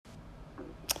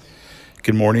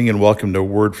Good morning and welcome to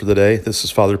Word for the Day. This is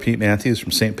Father Pete Matthews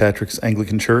from St. Patrick's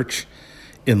Anglican Church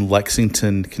in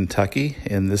Lexington, Kentucky.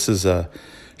 And this is a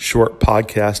short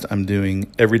podcast I'm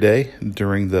doing every day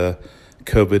during the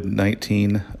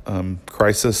COVID-19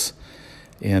 crisis,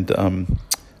 and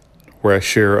where I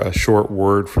share a short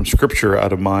word from Scripture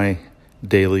out of my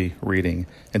daily reading.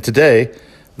 And today,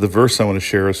 the verse I want to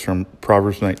share is from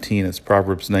Proverbs 19. It's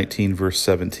Proverbs 19, verse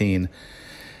 17.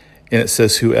 And it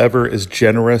says, "Whoever is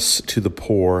generous to the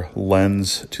poor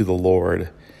lends to the Lord,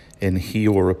 and he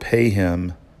will repay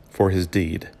him for his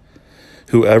deed."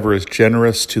 Whoever is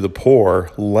generous to the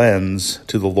poor lends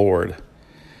to the Lord,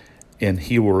 and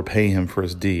he will repay him for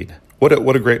his deed. What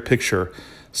a great picture.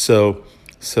 So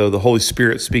the Holy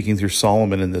Spirit, speaking through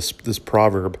Solomon in this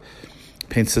proverb,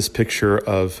 paints this picture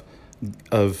of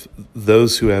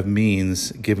those who have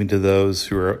means giving to those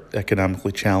who are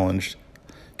economically challenged,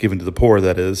 giving to the poor,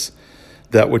 that is,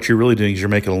 that what you're really doing is you're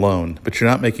making a loan, but you're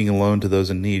not making a loan to those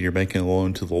in need. You're making a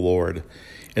loan to the Lord,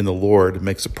 and the Lord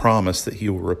makes a promise that he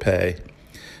will repay,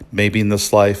 maybe in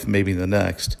this life, maybe in the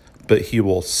next, but he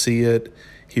will see it,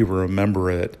 he will remember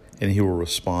it, and he will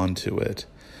respond to it.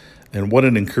 And what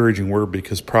an encouraging word,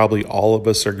 because probably all of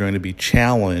us are going to be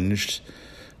challenged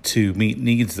to meet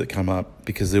needs that come up,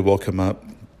 because they will come up.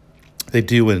 They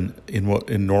do in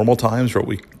normal times, or what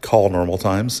we call normal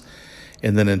times,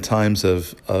 and then in times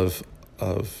of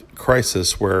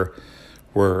crisis where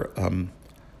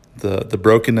the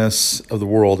brokenness of the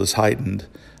world is heightened,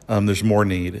 there's more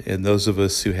need, and those of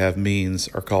us who have means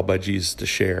are called by Jesus to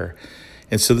share.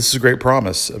 And so this is a great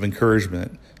promise of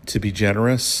encouragement to be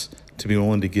generous, to be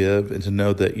willing to give, and to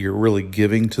know that you're really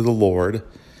giving to the Lord,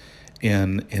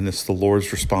 and it's the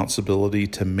Lord's responsibility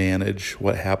to manage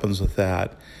what happens with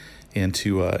that, and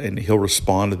he'll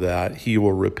respond to that. He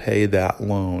will repay that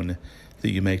loan that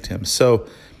you make to him. So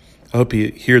I hope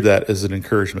you hear that as an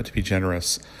encouragement to be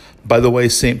generous. By the way,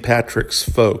 St. Patrick's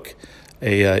Folk,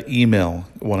 a email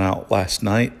went out last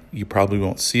night. You probably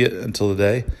won't see it until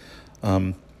today,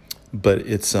 but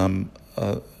it's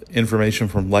information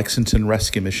from Lexington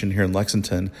Rescue Mission here in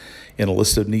Lexington, and a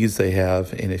list of needs they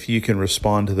have. And if you can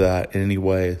respond to that in any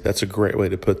way, that's a great way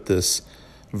to put this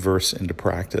verse into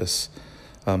practice.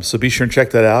 So be sure and check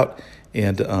that out,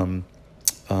 and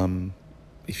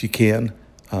if you can,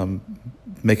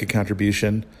 make a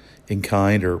contribution in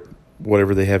kind or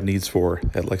whatever they have needs for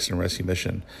at Lexington Rescue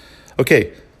Mission.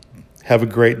 Okay, have a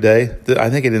great day. I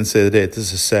think I didn't say the date.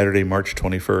 This is Saturday, March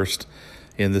 21st,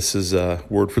 and this is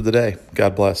Word for the Day.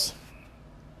 God bless.